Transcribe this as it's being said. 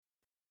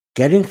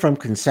Getting from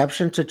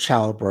conception to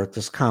childbirth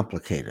is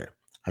complicated,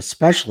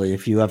 especially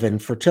if you have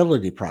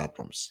infertility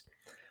problems.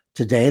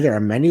 Today, there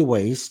are many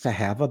ways to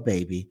have a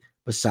baby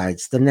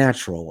besides the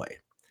natural way.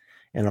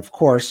 And of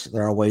course,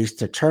 there are ways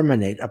to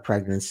terminate a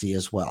pregnancy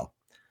as well.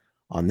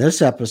 On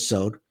this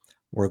episode,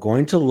 we're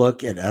going to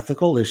look at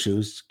ethical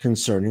issues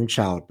concerning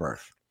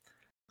childbirth.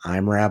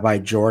 I'm Rabbi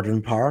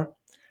Jordan Parr,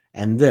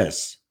 and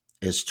this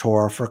is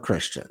Torah for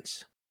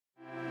Christians.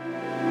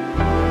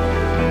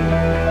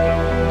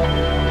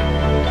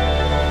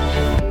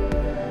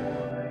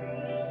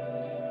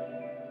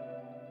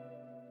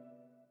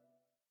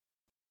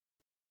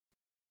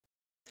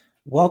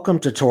 Welcome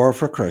to Torah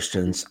for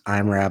Christians.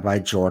 I'm Rabbi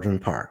Jordan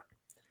Parr.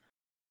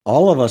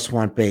 All of us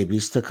want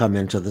babies to come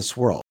into this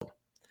world.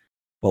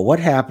 But what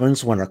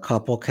happens when a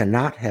couple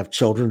cannot have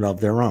children of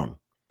their own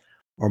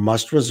or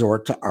must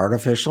resort to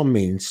artificial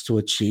means to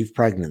achieve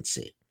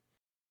pregnancy?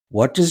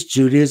 What does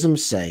Judaism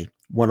say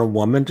when a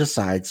woman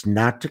decides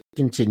not to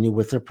continue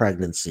with her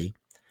pregnancy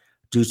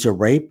due to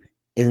rape,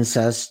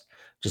 incest,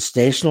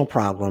 gestational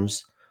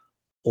problems,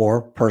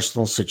 or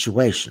personal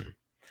situation?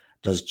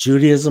 Does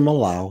Judaism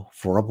allow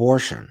for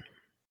abortion?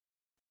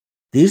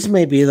 These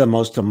may be the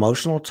most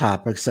emotional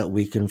topics that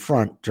we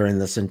confront during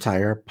this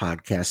entire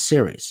podcast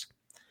series.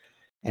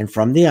 And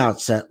from the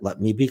outset, let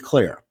me be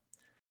clear.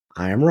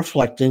 I am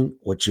reflecting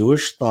what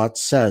Jewish thought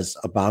says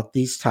about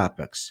these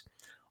topics,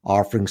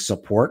 offering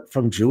support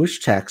from Jewish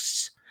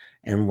texts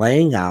and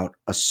laying out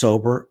a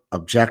sober,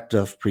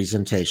 objective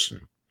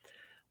presentation.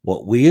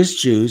 What we as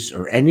Jews,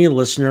 or any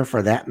listener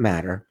for that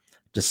matter,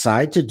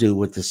 decide to do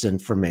with this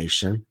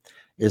information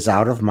is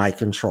out of my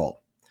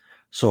control.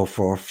 So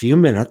for a few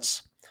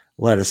minutes,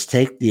 let us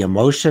take the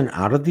emotion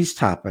out of these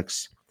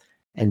topics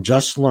and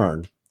just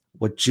learn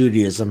what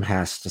Judaism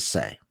has to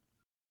say.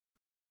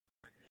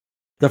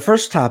 The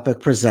first topic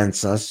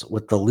presents us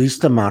with the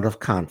least amount of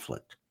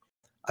conflict: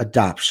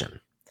 adoption.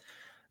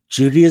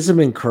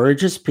 Judaism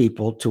encourages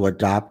people to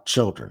adopt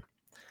children.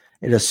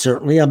 It is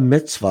certainly a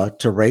mitzvah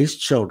to raise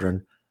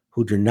children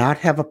who do not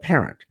have a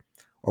parent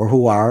or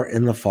who are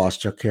in the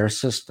foster care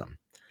system.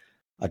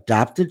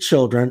 Adopted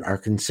children are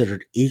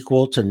considered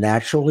equal to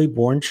naturally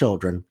born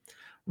children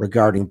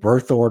regarding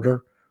birth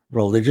order,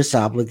 religious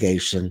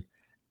obligation,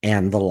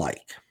 and the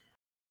like.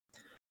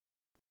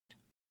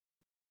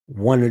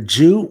 When a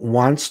Jew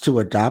wants to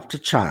adopt a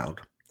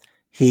child,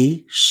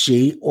 he,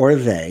 she, or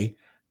they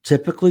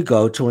typically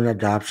go to an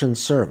adoption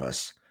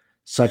service,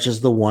 such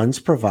as the ones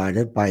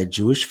provided by a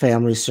Jewish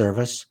family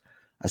service,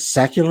 a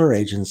secular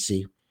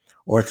agency,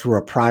 or through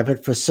a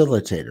private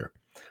facilitator,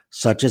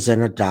 such as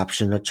an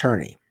adoption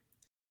attorney.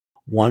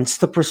 Once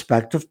the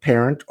prospective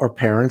parent or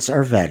parents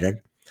are vetted,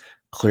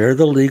 clear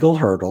the legal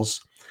hurdles,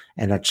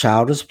 and a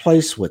child is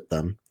placed with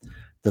them,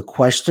 the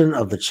question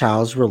of the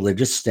child's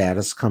religious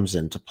status comes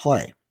into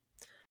play.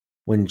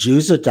 When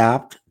Jews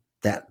adopt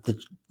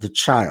the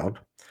child,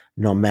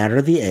 no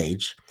matter the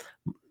age,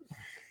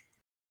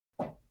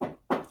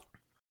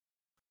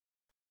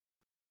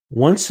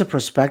 once the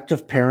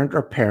prospective parent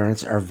or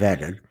parents are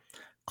vetted,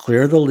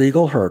 clear the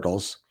legal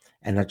hurdles,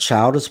 and a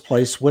child is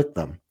placed with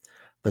them,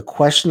 the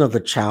question of the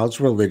child's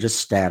religious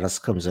status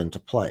comes into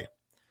play.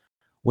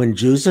 When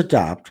Jews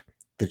adopt,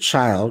 the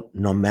child,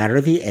 no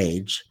matter the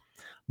age,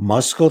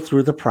 must go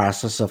through the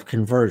process of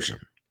conversion.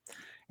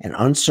 An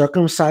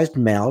uncircumcised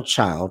male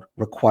child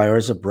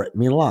requires a brit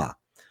milah,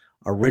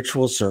 a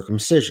ritual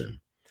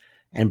circumcision,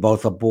 and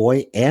both a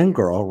boy and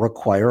girl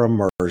require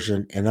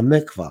immersion in a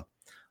mikvah,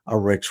 a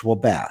ritual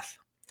bath.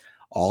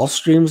 All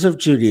streams of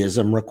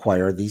Judaism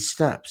require these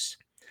steps.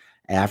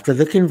 After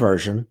the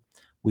conversion,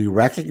 we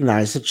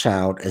recognize the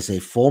child as a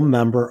full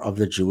member of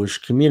the Jewish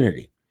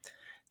community.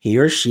 He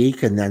or she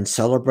can then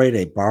celebrate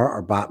a bar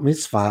or bat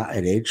mitzvah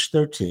at age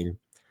 13,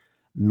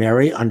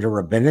 marry under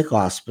rabbinic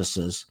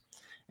auspices,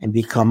 and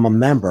become a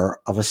member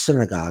of a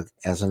synagogue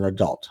as an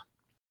adult.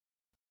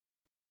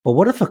 But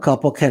what if a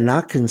couple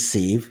cannot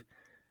conceive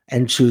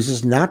and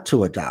chooses not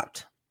to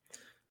adopt?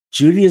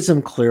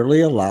 Judaism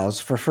clearly allows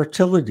for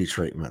fertility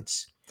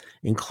treatments,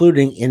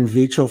 including in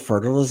vitro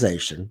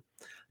fertilization,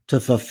 to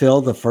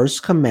fulfill the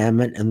first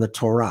commandment in the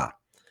Torah,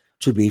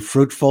 to be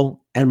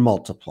fruitful and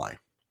multiply.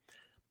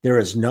 There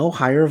is no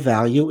higher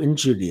value in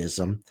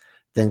Judaism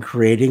than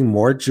creating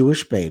more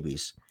Jewish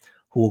babies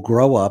who will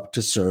grow up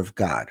to serve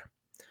God.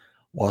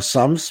 While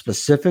some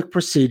specific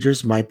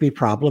procedures might be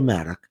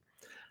problematic,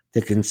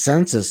 the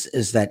consensus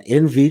is that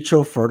in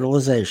vitro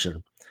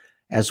fertilization,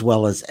 as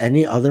well as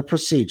any other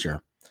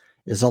procedure,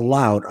 is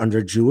allowed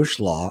under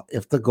Jewish law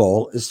if the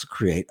goal is to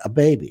create a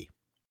baby.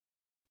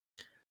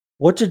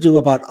 What to do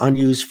about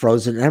unused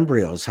frozen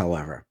embryos,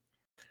 however?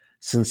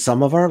 Since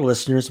some of our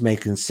listeners may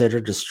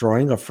consider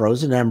destroying a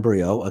frozen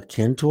embryo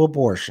akin to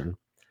abortion,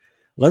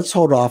 let's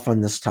hold off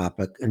on this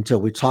topic until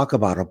we talk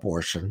about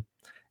abortion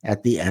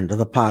at the end of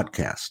the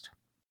podcast.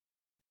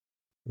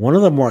 One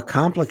of the more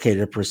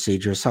complicated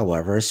procedures,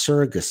 however, is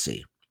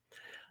surrogacy.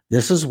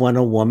 This is when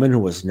a woman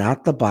who is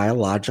not the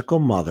biological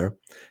mother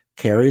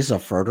carries a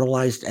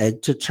fertilized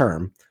egg to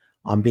term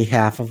on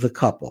behalf of the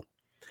couple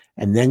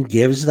and then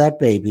gives that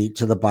baby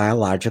to the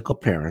biological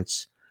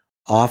parents,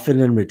 often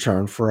in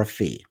return for a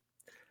fee.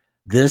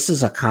 This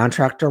is a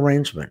contract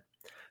arrangement.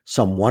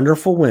 Some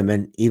wonderful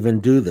women even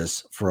do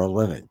this for a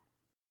living.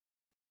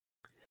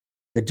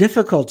 The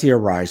difficulty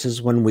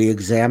arises when we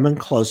examine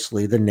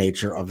closely the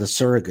nature of the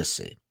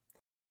surrogacy.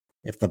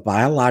 If the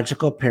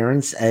biological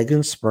parent's egg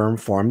and sperm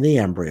form the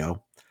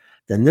embryo,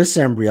 then this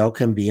embryo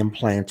can be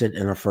implanted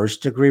in a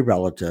first-degree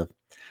relative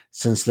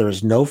since there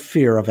is no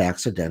fear of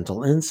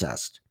accidental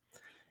incest.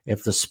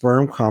 If the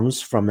sperm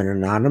comes from an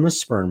anonymous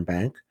sperm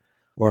bank,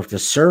 or if the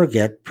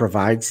surrogate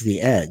provides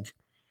the egg,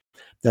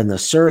 then the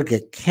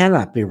surrogate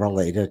cannot be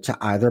related to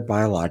either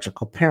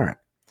biological parent,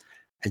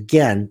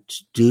 again,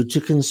 due to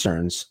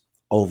concerns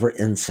over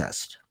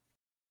incest.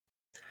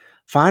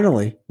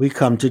 Finally, we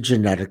come to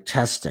genetic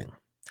testing.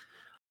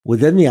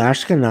 Within the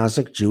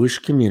Ashkenazic Jewish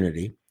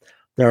community,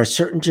 there are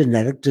certain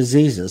genetic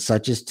diseases,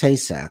 such as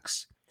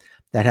Tay-Sachs,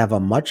 that have a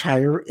much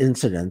higher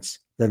incidence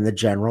than the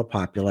general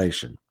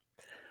population.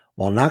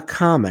 While not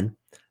common,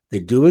 they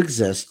do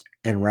exist,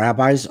 and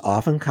rabbis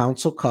often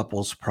counsel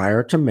couples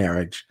prior to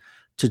marriage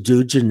to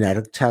do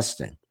genetic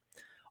testing,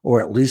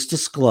 or at least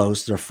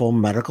disclose their full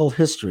medical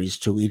histories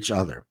to each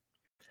other.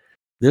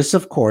 This,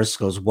 of course,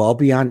 goes well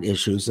beyond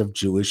issues of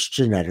Jewish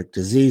genetic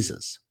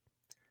diseases.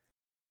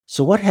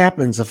 So what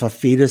happens if a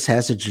fetus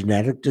has a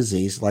genetic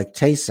disease like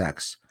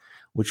Tay-Sachs,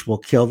 which will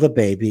kill the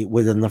baby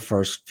within the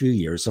first few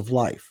years of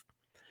life?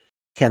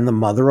 Can the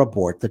mother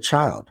abort the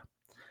child?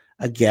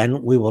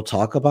 Again, we will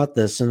talk about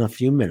this in a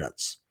few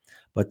minutes,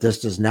 but this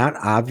does not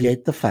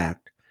obviate the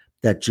fact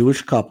that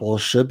Jewish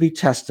couples should be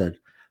tested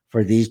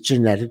for these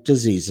genetic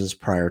diseases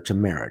prior to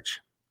marriage.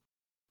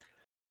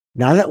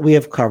 Now that we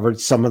have covered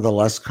some of the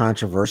less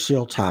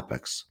controversial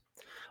topics,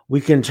 we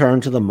can turn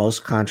to the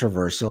most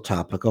controversial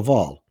topic of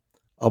all,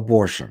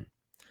 abortion.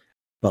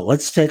 But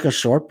let's take a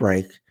short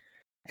break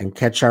and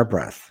catch our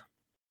breath.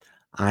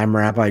 I'm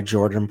Rabbi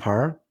Jordan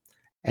Parr,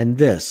 and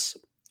this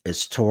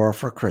is Torah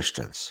for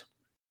Christians.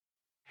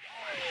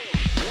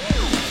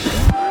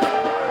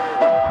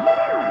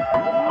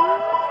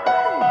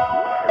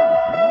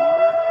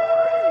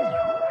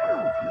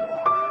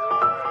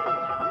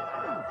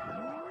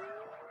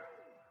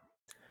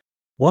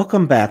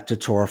 Welcome back to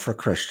Torah for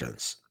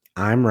Christians.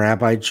 I'm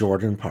Rabbi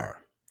Jordan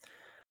Parr.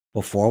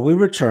 Before we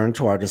return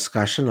to our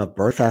discussion of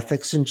birth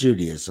ethics in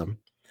Judaism,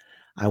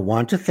 I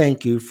want to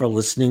thank you for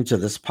listening to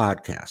this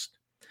podcast.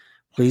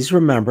 Please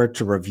remember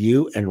to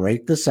review and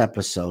rate this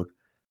episode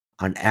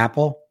on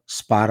Apple,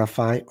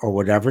 Spotify, or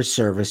whatever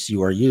service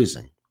you are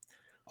using.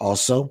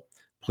 Also,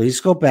 please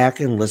go back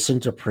and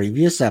listen to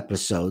previous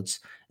episodes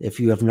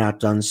if you have not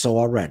done so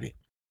already.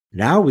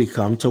 Now we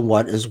come to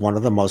what is one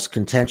of the most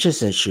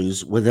contentious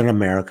issues within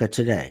America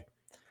today,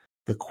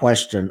 the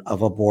question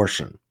of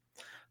abortion.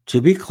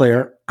 To be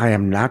clear, I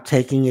am not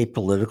taking a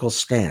political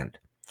stand.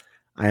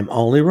 I am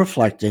only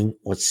reflecting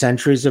what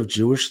centuries of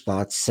Jewish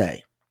thought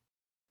say.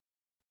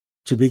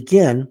 To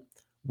begin,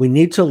 we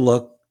need to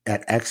look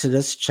at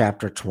Exodus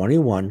chapter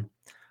 21,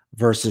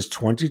 verses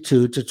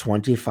 22 to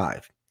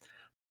 25.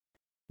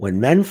 When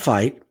men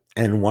fight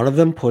and one of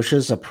them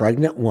pushes a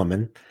pregnant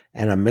woman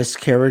and a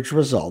miscarriage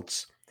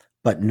results,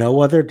 but no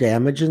other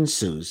damage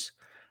ensues,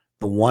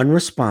 the one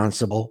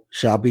responsible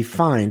shall be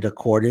fined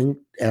according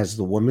as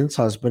the woman's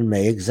husband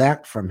may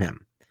exact from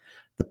him,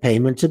 the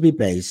payment to be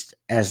based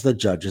as the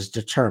judges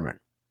determine.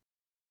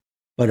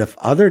 But if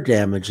other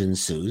damage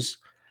ensues,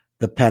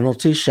 the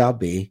penalty shall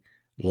be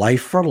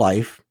life for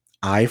life,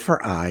 eye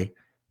for eye,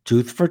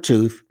 tooth for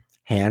tooth,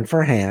 hand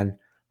for hand,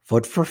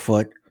 foot for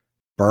foot,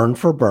 burn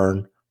for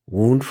burn,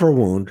 wound for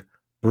wound,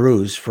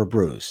 bruise for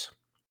bruise.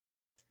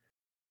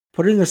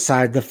 Putting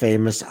aside the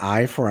famous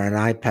eye for an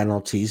eye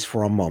penalties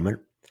for a moment,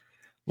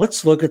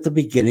 let's look at the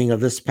beginning of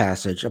this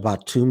passage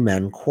about two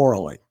men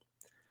quarreling.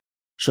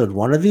 Should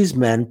one of these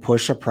men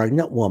push a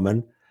pregnant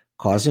woman,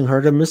 causing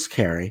her to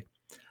miscarry,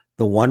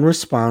 the one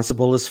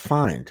responsible is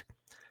fined.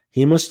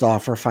 He must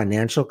offer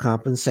financial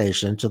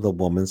compensation to the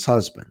woman's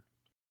husband.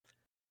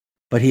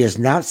 But he is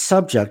not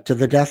subject to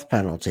the death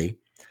penalty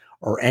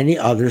or any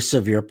other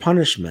severe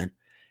punishment,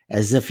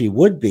 as if he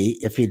would be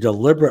if he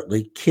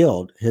deliberately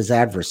killed his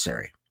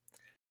adversary.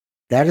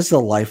 That is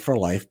the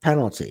life-for-life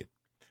penalty.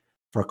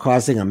 For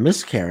causing a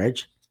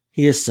miscarriage,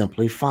 he is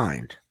simply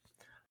fined.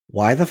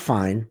 Why the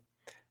fine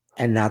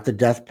and not the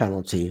death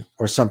penalty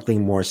or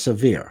something more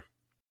severe?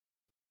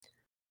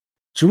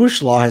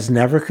 Jewish law has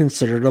never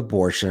considered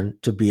abortion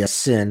to be a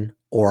sin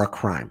or a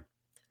crime.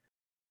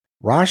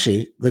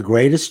 Rashi, the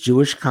greatest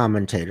Jewish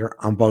commentator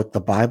on both the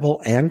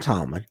Bible and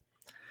Talmud,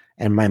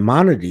 and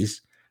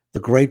Maimonides, the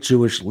great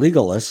Jewish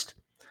legalist,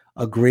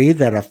 agree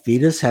that a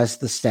fetus has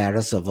the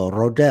status of a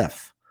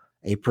rodef,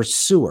 a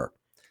pursuer.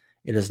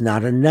 It is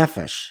not a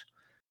nephesh,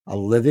 a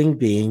living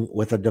being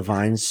with a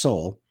divine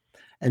soul,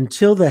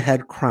 until the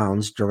head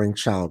crowns during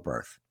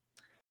childbirth.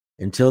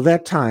 Until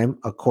that time,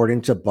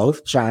 according to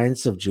both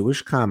giants of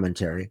Jewish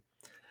commentary,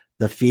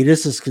 the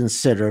fetus is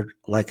considered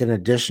like an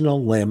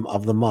additional limb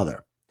of the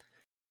mother.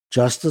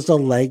 Just as a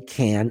leg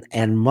can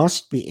and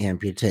must be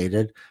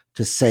amputated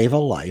to save a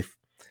life,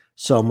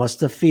 so must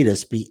the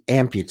fetus be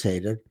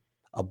amputated,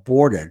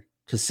 aborted,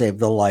 to save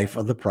the life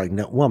of the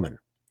pregnant woman.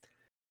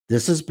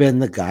 This has been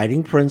the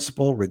guiding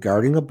principle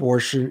regarding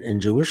abortion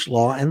in Jewish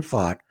law and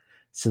thought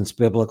since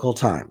biblical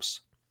times.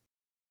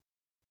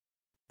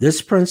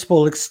 This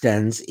principle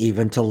extends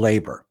even to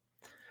labor.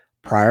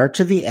 Prior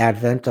to the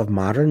advent of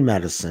modern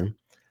medicine,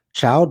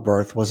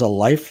 childbirth was a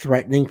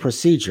life-threatening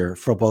procedure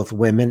for both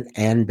women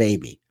and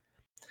baby.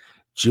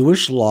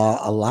 Jewish law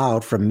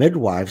allowed for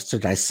midwives to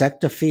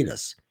dissect a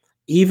fetus,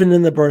 even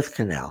in the birth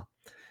canal,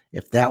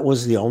 if that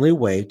was the only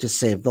way to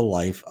save the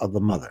life of the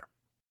mother.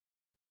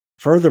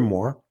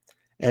 Furthermore,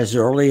 as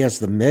early as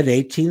the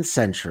mid-18th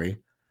century,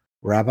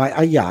 Rabbi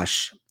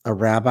Ayash, a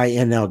rabbi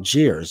in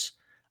Algiers,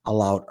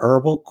 allowed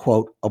herbal,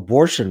 quote,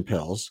 abortion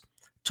pills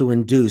to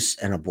induce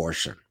an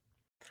abortion.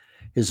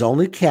 His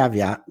only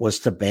caveat was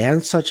to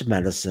ban such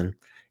medicine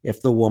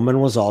if the woman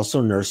was also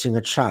nursing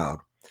a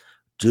child,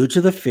 due to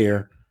the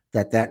fear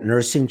that that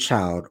nursing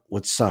child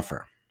would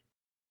suffer.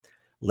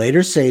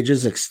 Later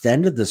sages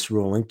extended this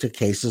ruling to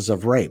cases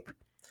of rape,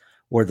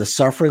 where the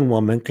suffering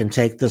woman can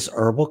take this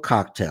herbal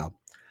cocktail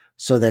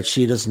so that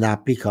she does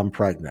not become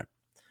pregnant.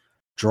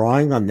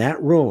 Drawing on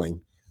that ruling,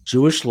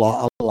 Jewish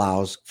law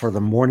allows for the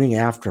morning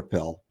after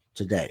pill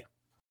today.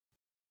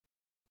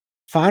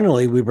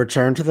 Finally, we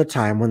return to the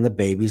time when the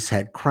babies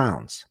had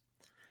crowns.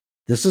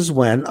 This is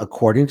when,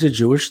 according to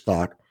Jewish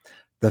thought,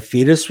 the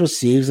fetus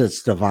receives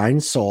its divine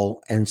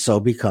soul and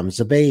so becomes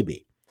a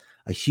baby,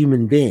 a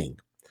human being.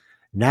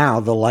 Now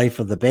the life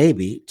of the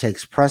baby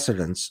takes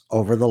precedence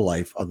over the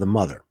life of the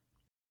mother.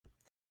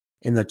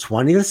 In the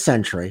 20th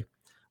century,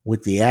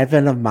 with the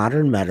advent of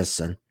modern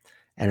medicine,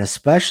 and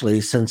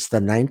especially since the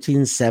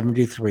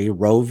 1973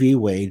 Roe v.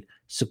 Wade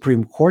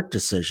Supreme Court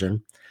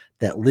decision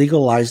that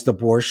legalized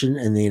abortion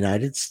in the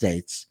United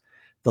States,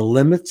 the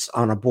limits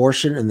on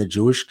abortion in the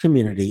Jewish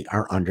community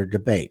are under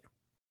debate.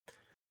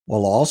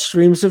 While all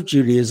streams of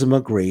Judaism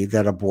agree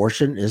that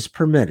abortion is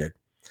permitted,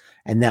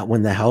 and that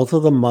when the health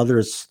of the mother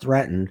is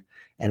threatened,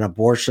 an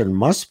abortion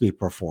must be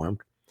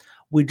performed,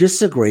 we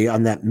disagree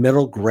on that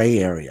middle gray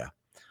area.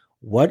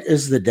 What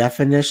is the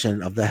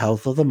definition of the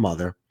health of the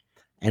mother,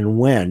 and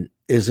when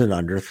is it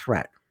under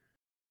threat?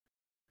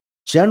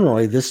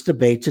 Generally, this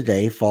debate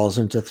today falls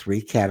into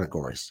three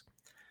categories: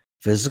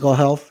 physical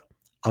health,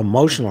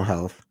 emotional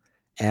health,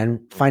 and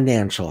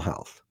financial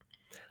health.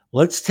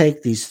 Let's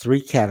take these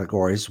three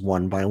categories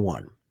one by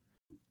one.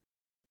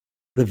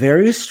 The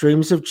various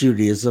streams of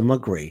Judaism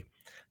agree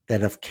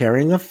that if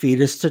carrying a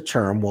fetus to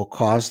term will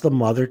cause the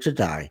mother to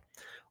die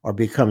or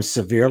become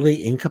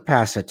severely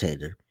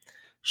incapacitated,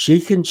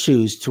 she can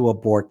choose to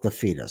abort the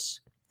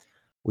fetus.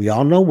 We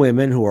all know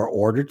women who are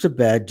ordered to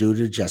bed due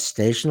to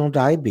gestational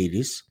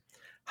diabetes,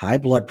 high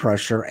blood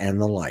pressure,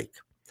 and the like.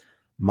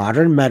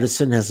 Modern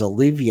medicine has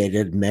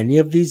alleviated many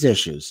of these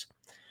issues,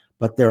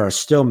 but there are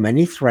still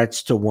many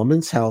threats to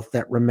women's health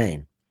that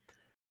remain.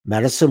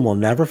 Medicine will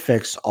never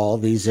fix all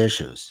these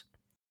issues.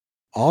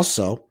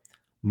 Also,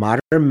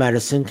 modern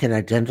medicine can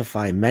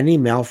identify many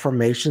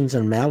malformations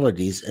and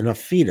maladies in a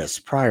fetus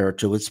prior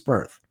to its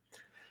birth,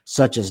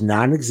 such as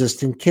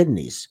non-existent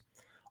kidneys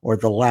or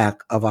the lack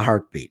of a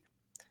heartbeat.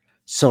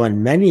 So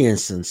in many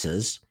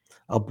instances,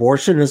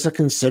 abortion is a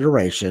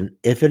consideration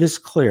if it is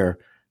clear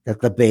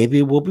that the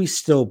baby will be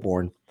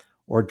stillborn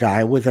or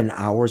die within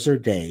hours or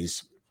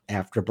days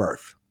after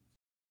birth.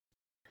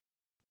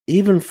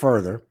 Even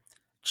further,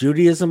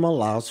 Judaism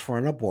allows for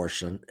an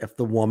abortion if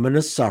the woman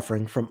is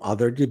suffering from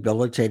other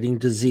debilitating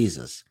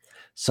diseases,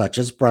 such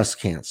as breast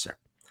cancer.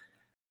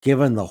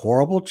 Given the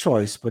horrible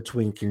choice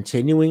between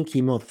continuing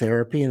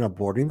chemotherapy and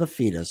aborting the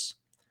fetus,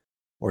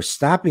 or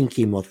stopping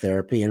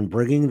chemotherapy and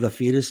bringing the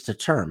fetus to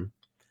term,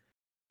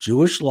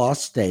 Jewish law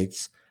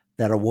states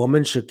that a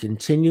woman should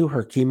continue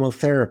her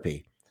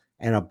chemotherapy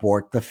and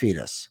abort the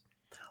fetus.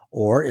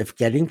 Or if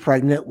getting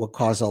pregnant will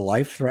cause a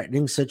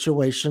life-threatening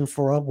situation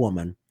for a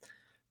woman,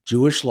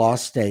 Jewish law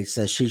states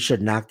that she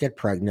should not get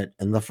pregnant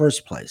in the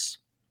first place.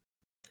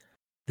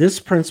 This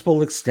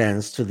principle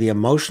extends to the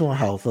emotional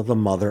health of the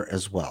mother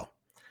as well.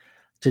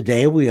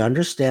 Today, we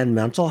understand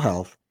mental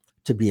health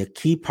to be a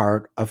key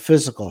part of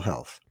physical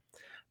health.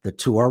 The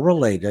two are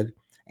related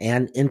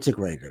and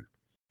integrated.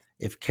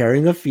 If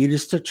carrying a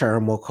fetus to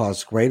term will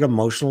cause great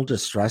emotional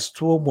distress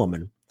to a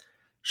woman,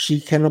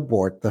 she can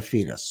abort the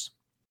fetus.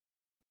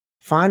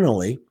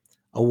 Finally,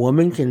 a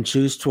woman can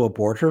choose to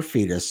abort her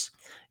fetus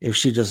if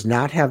she does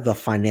not have the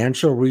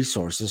financial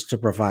resources to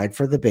provide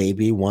for the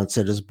baby once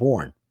it is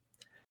born.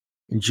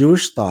 In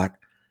Jewish thought,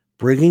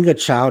 bringing a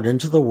child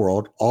into the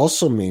world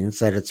also means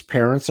that its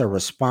parents are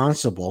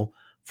responsible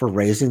for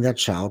raising that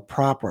child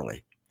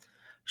properly.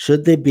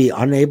 Should they be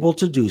unable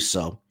to do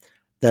so,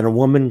 then a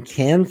woman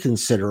can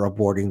consider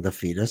aborting the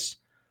fetus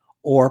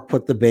or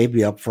put the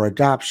baby up for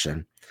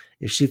adoption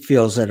if she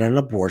feels that an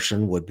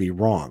abortion would be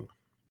wrong.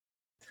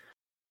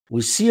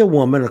 We see a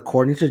woman,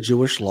 according to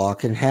Jewish law,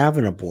 can have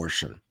an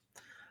abortion,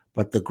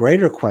 but the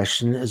greater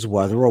question is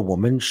whether a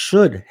woman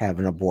should have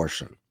an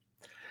abortion.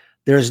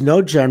 There is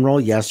no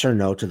general yes or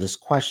no to this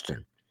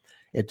question.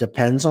 It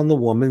depends on the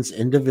woman's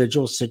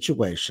individual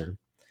situation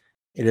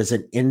It is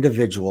an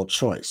individual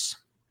choice.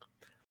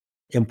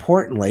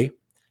 Importantly,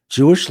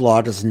 Jewish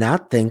law does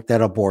not think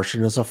that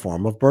abortion is a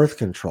form of birth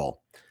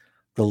control.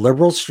 The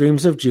liberal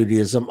streams of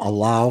Judaism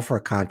allow for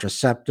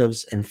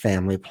contraceptives and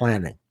family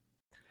planning.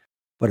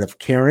 But if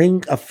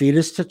carrying a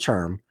fetus to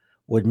term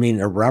would mean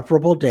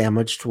irreparable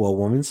damage to a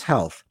woman's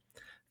health,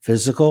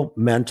 physical,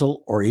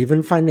 mental, or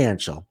even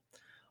financial,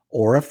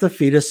 or if the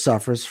fetus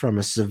suffers from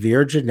a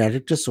severe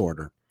genetic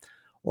disorder,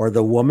 or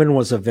the woman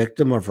was a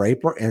victim of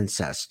rape or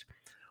incest,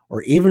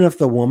 or even if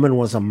the woman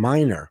was a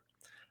minor,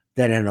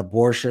 then an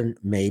abortion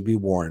may be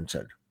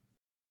warranted.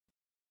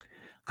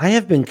 I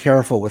have been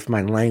careful with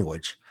my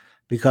language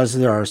because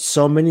there are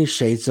so many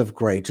shades of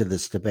gray to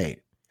this debate.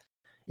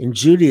 In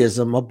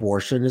Judaism,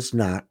 abortion is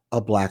not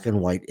a black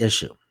and white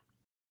issue.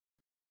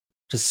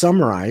 To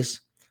summarize,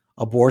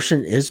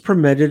 abortion is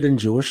permitted in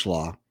Jewish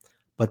law,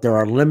 but there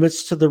are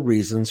limits to the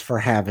reasons for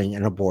having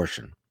an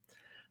abortion.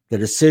 The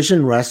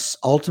decision rests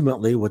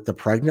ultimately with the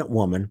pregnant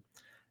woman,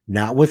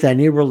 not with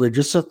any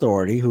religious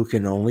authority who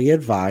can only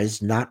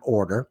advise, not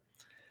order,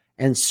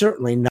 and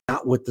certainly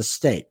not with the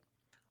state,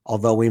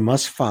 although we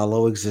must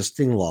follow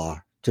existing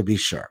law to be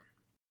sure.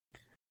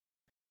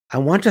 I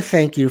want to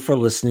thank you for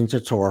listening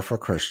to Torah for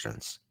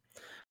Christians.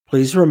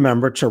 Please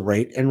remember to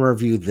rate and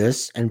review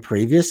this and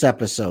previous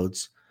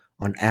episodes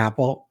on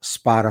Apple,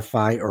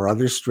 Spotify, or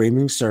other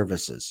streaming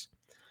services.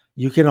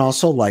 You can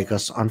also like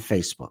us on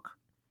Facebook.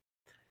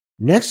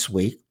 Next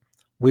week,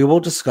 we will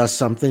discuss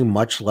something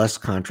much less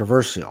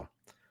controversial,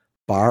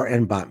 bar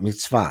and bat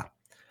mitzvah,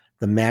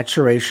 the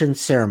maturation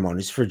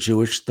ceremonies for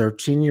Jewish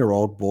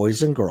 13-year-old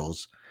boys and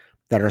girls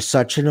that are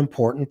such an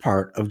important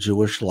part of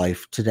Jewish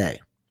life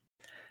today.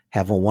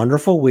 Have a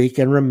wonderful week,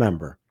 and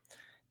remember,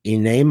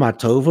 Inei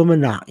matov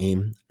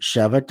u'mena'im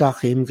shevet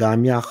achim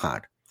gam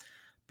yachad.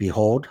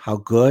 Behold, how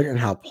good and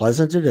how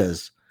pleasant it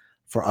is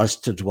for us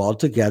to dwell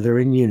together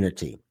in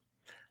unity.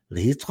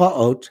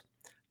 Lihitraot,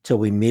 till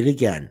we meet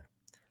again.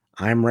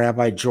 I'm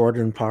Rabbi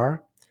Jordan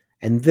Parr,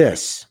 and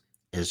this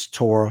is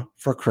Torah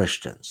for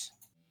Christians.